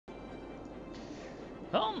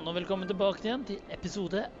Ja, og velkommen tilbake igjen til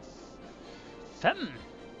episode 5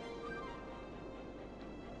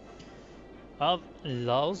 av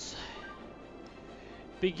La oss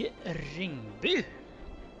bygge Ringbu.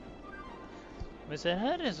 Som vi ser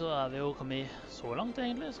her, så er vi jo kommet så langt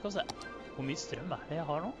egentlig. Skal vi se hvor mye strøm er det jeg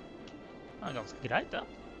har nå. Det er ganske greit, ja.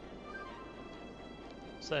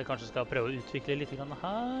 Så jeg kanskje skal prøve å utvikle litt grann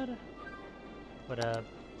her. Bare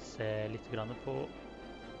se litt grann på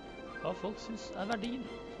hva folk synes er verdien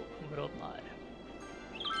på områdene her.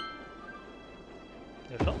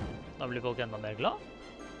 Gjør sånn. Da blir folk enda mer glad.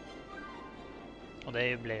 Og det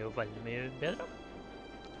ble jo veldig mye bedre.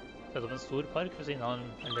 Sett opp en stor park ved siden av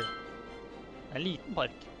en liten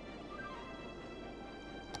park.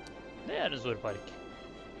 Det er en stor park.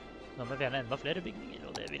 Da må vi fjerne enda flere bygninger,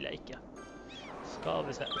 og det vil jeg ikke. Skal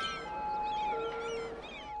vi se.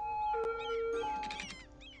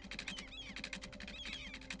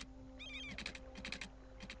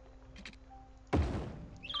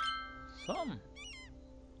 Sånn.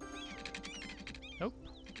 Opp.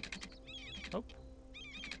 Opp.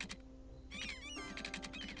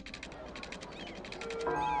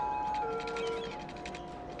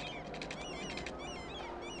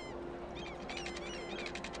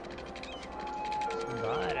 Sånn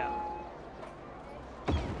der, ja.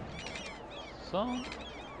 Sånn.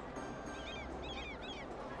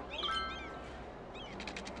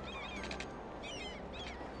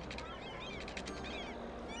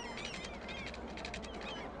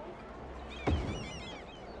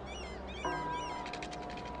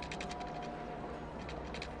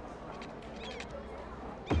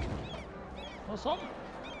 Og sånn.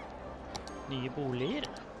 Nye boliger.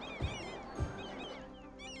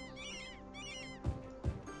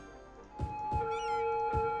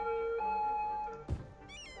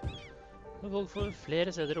 Og folk får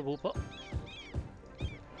flere steder å bo på.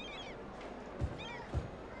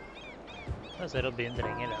 Jeg ser at byen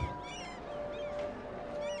trenger det.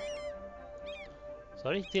 Så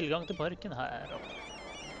har de ikke tilgang til parken her.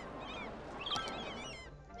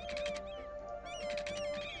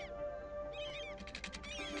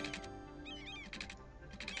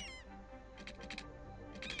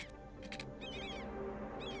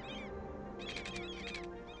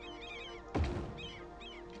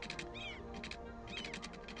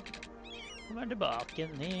 Kommer tilbake,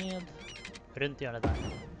 ned, rundt hjørnet der.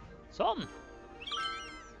 Sånn!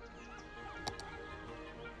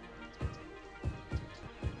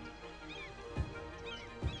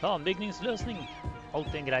 Planbygningsløsning.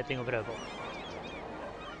 Alltid en grei ting å prøve på.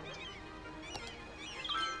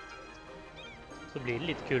 Så blir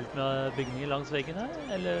det litt kult med bygninger langs veggen her,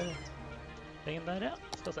 eller veggen der, ja.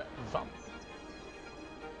 Skal se, vann.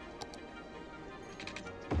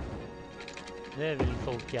 Det vil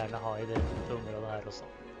folk gjerne ha i dette området her også.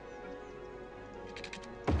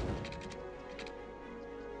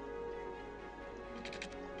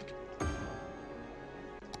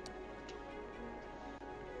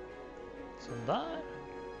 Sånn der.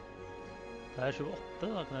 Det er 28,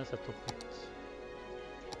 da kan jeg sette opp et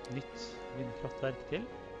nytt vindkraftverk til.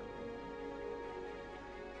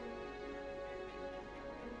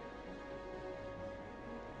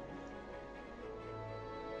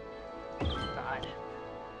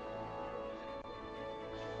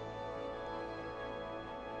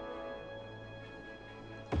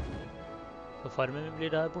 Så farmen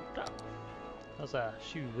blir der borte. Altså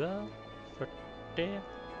 20, 40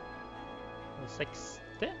 og 60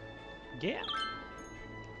 G.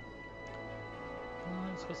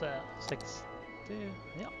 Skal vi se, 60,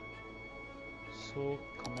 ja. Så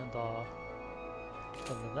kan jeg da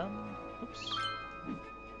finne den. Ups.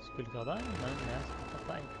 Skulle ikke ha der, men jeg skal ta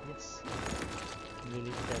deg. Yes. Det blir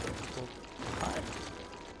litt bedre på her.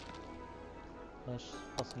 Der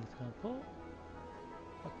passer litt på.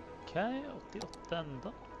 Ok, 88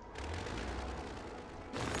 enda.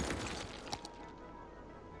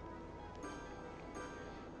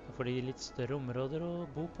 Da får de litt større områder å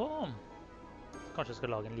bo på. Kanskje jeg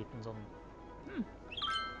skal lage en liten sånn...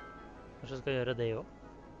 Kanskje jeg skal gjøre det også.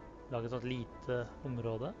 Lage et sånt lite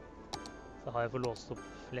område. Så har jeg fått låst opp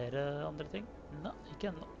flere andre ting. Nei,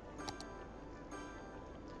 ikke ennå.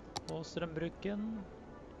 Og strømbruken.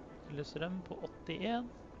 Eller strøm på 81.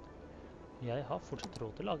 Jeg har fortsatt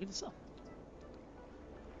råd til å lage disse.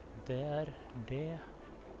 Det er det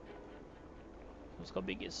som skal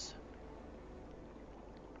bygges.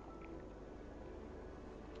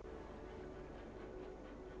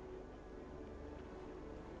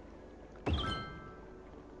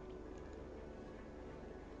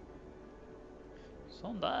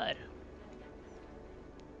 Sånn der.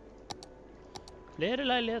 Flere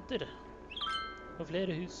leiligheter og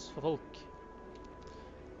flere hus for folk.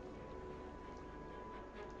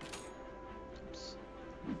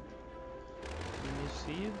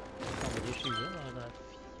 27. Andre de 20. Da er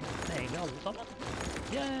det egentlig alle sammen.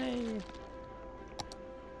 Yay!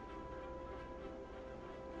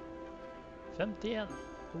 51.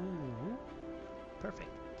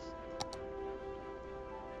 Perfekt.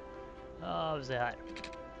 Ja, vi ser her.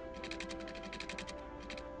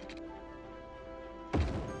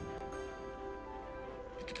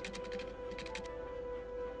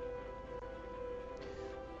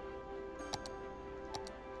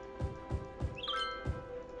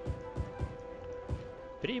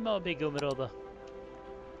 Prima byggeområde.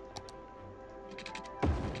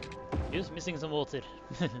 Just missing some water.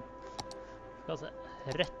 Skal se.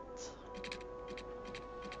 Rett.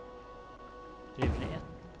 Rimelig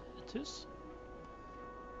et hus.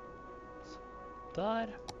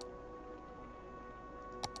 Der.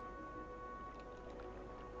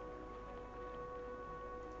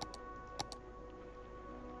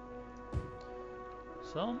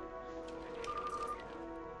 Sånn.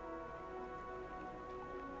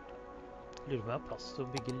 Lurer på om jeg har plass til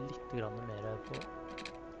å bygge litt mer på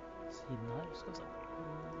siden her. Skal vi se.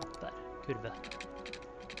 Der. Kurve.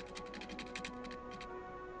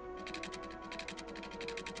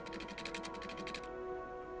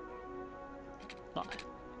 Nei.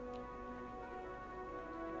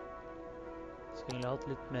 Skulle egentlig hatt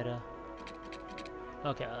litt mer...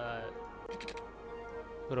 Ok,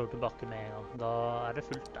 går over til bakken med en gang. Da er det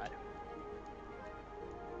fullt der.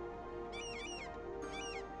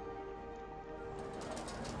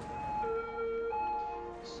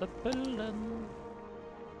 Søppelen.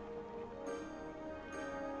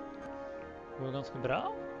 Går ganske bra.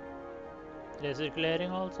 Resirkulering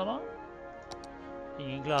og alt sammen.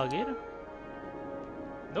 Ingen klager.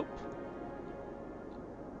 Nope.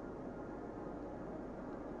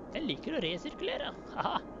 Jeg liker å resirkulere.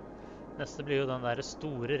 Haha. Neste blir jo den der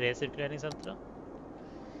store resirkuleringssenteret.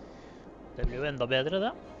 Det blir jo enda bedre,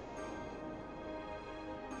 det.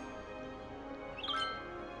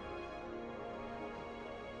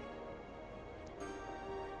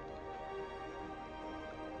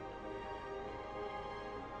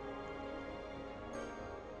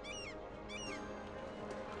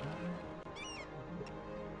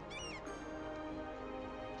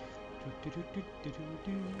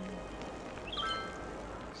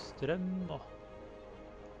 Strøm og...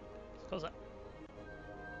 Skal vi se.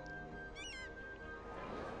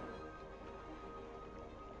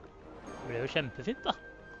 Det ble jo kjempefint da.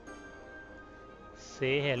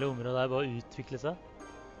 Se hele området der bare utvikle seg.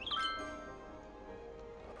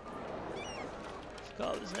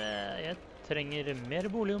 Skal vi se. Jeg trenger mer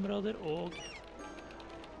boligområder og...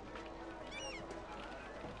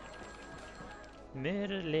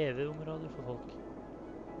 mer leveområder for folk.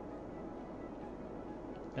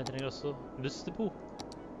 Jeg trenger også bussdepot.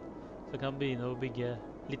 Så jeg kan begynne å bygge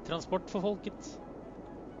litt transport for folket.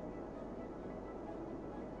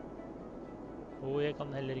 Og jeg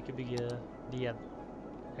kan heller ikke bygge de igjen.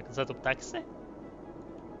 Jeg kan sette opp taxi.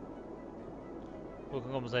 Og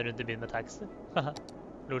kan komme seg rundt i byen med taxi. Haha,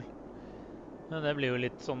 lol. Men det blir jo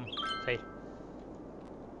litt sånn feil.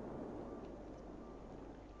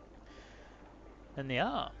 Men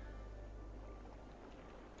ja.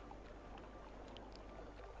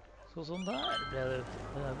 Sånn der ble det.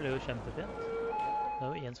 Det ble jo kjempefint. Det er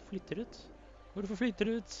jo en som flytter ut. Hvorfor flytter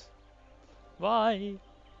du ut? Why?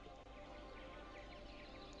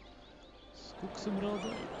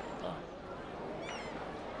 Skogsområdet. Ja.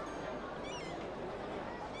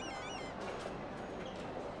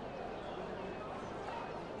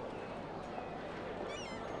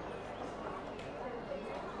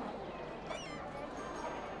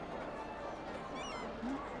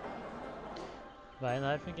 Veien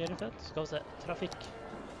her fungerer fett. Skal vi se. Trafikk.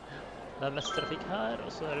 Det er mest trafikk her,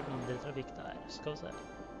 og så er det mindre trafikk der. Skal vi se.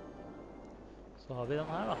 Så har vi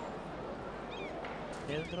den her da.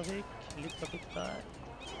 Litt trafikk der.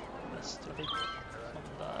 Mest trafikk.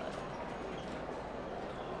 Sånn der.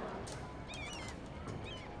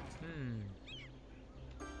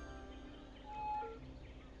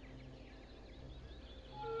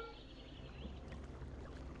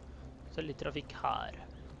 Så litt trafikk her.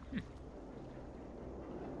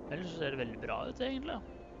 Ellers så ser det veldig bra ut, egentlig.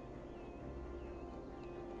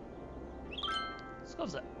 Skal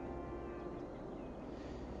vi se.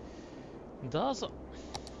 Da så.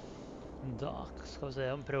 Da skal vi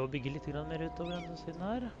se om vi prøver å bygge litt mer utover denne siden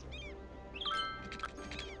her.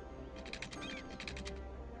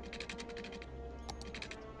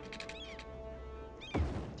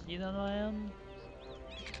 Den veien.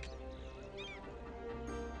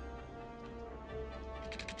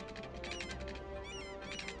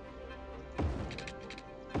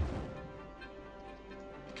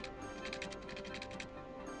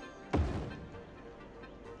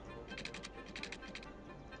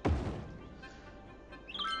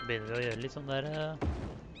 begynner vi å gjøre litt sånn der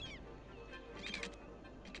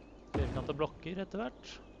firkantede blokker etter hvert.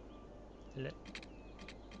 Eller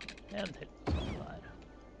en til. Sånn der.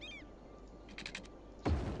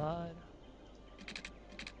 Sånn der.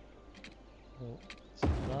 Og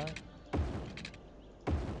sånn der.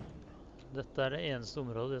 Dette er det eneste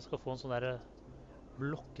området jeg skal få en sånn der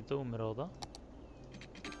blokkete område.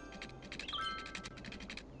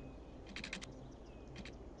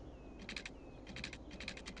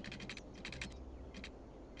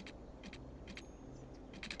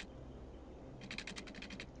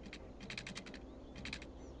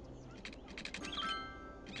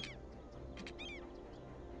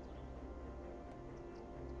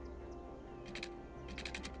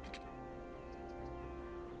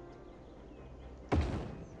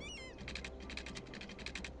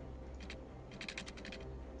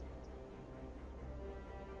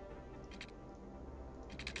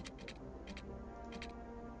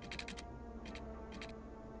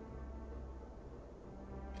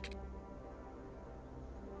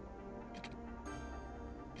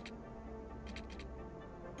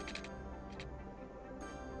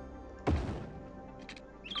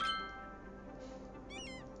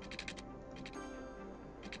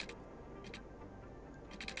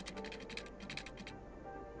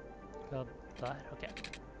 Ja, der, ok.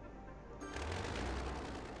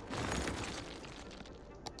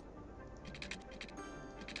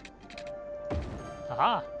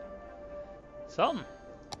 Aha! Sånn!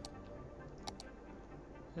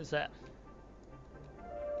 Skal vi se.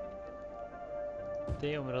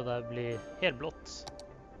 Det området der blir helblått.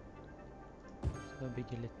 Skal vi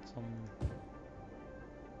bygge litt sånn...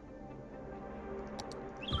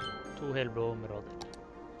 2 helblå områder.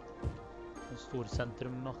 En stor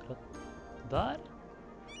sentrum akkurat der.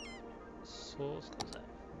 Så skal vi se.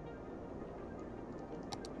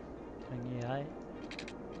 Trenger jeg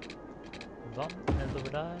vann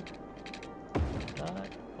nedover der. Der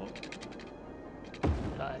og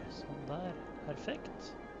der. Sånn der.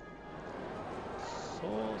 Perfekt.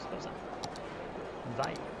 Så skal vi se.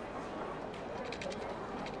 Vei.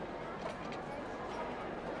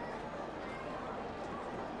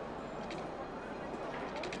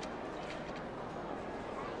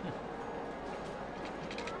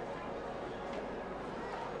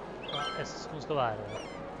 Som skal være det.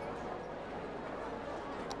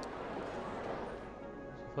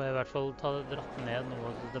 Så får jeg i hvert fall dratt ned noe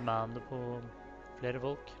av demandet på flere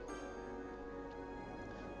folk.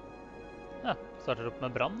 Ja, starter opp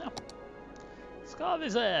med brann, ja. Skal vi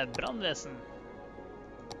se, brannvesen.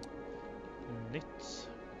 Nytt.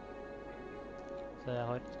 Så jeg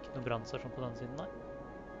har ikke noe brannstasjon på den siden, nei.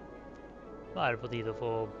 Da er det på tide å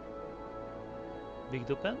få bygd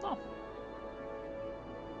opp en, da.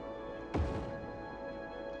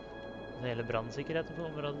 Hele brannsikkerheten på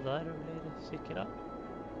området der blir sikret.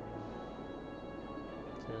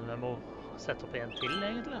 Så jeg må sette opp en til,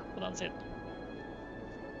 egentlig, på den siden.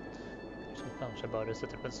 Så kanskje bare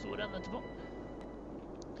sette opp en stor en etterpå.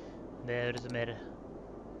 Det høres mer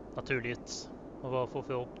naturlig ut å få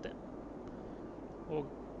opp det. Og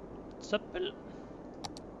søppel.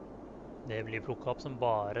 Det blir plukket opp som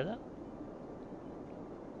bare det.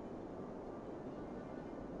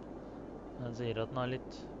 Den sier at den har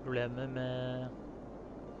litt problemer med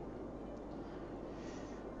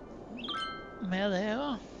det, ja.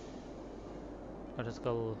 Kanskje jeg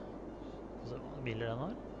skal se hva biler den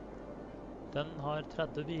har. Den har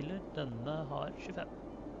 30 biler, denne har 25.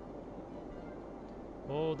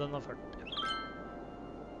 Og den har 40.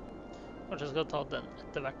 Kanskje jeg skal ta den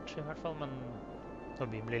etter hvert i hvert fall, men når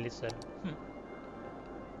bilen blir litt større.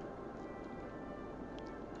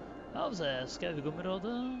 Ja, vi ser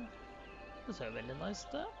skaugområdet. Det ser veldig nice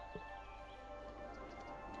det.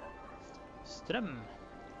 Strøm.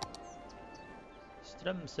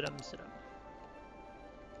 Strøm.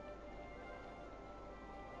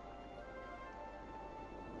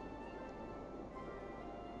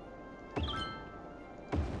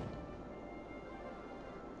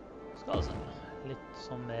 Skal altså litt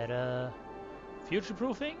sånn mer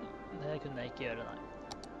future-proofing. Det kunne jeg ikke gjøre, nei.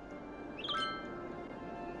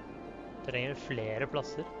 Trenger flere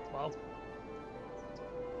plasser. Wow.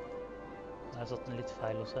 Jeg har satt den litt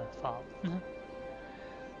feil også, faen.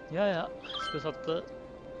 Ja, skal vi satte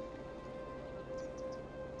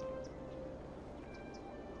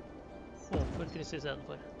overfor krysset i stedet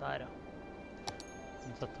for. Der, ja.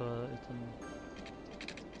 Jeg satte ut en...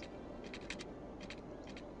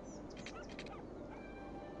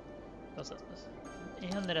 Altså,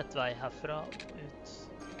 en rett vei herfra ut.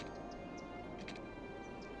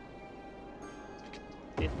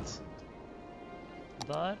 Dit.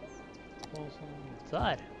 Der. Og sånn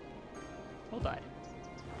der. Og der.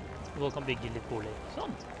 Og kan bygge litt bolig.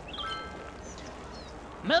 Sånn.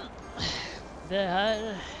 Men det her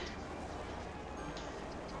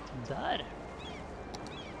der.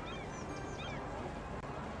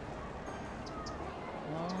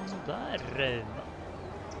 Og der.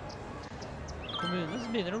 Kommunen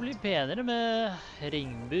begynner å bli penere med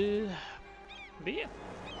Ringbu by.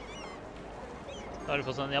 Da har du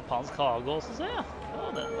fått sånn japansk hage også, ser jeg. Ja,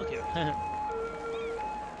 den var kul.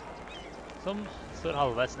 Som står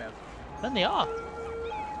halvveis ned. Men ja.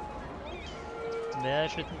 Det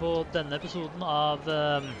er slutten på denne episoden av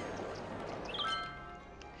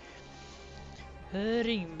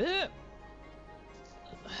Ringbu.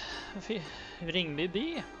 Ringbu by.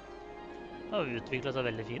 Det har utviklet seg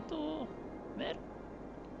veldig fint og mer.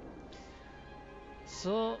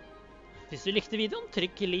 Så hvis du likte videoen,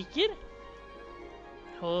 trykk liker.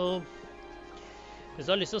 Og hvis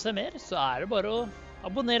du har lyst til å se mer, så er det bare å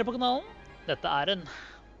abonnere på kanalen. Dette er en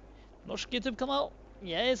norsk YouTube-kanal.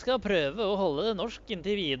 Jeg skal prøve å holde det norsk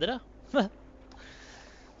inntil videre.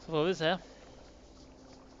 Så får vi se.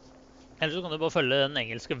 Ellers så kan du bare følge den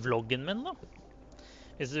engelske vloggen min da.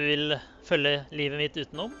 Hvis du vil følge livet mitt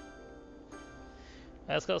utenom.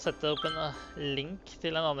 Jeg skal sette opp en link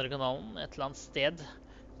til den andre kanalen et eller annet sted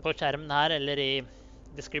på skjermen her eller i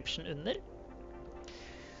description under.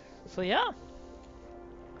 Så ja.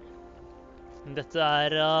 Dette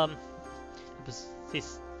er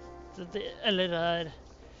siste eller er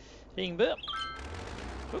Ringbu.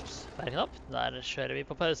 Ups, feil knapp. Der kjører vi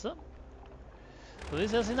på pause. Så vi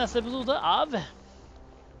ses i neste episode av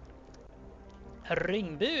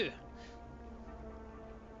Ringbu.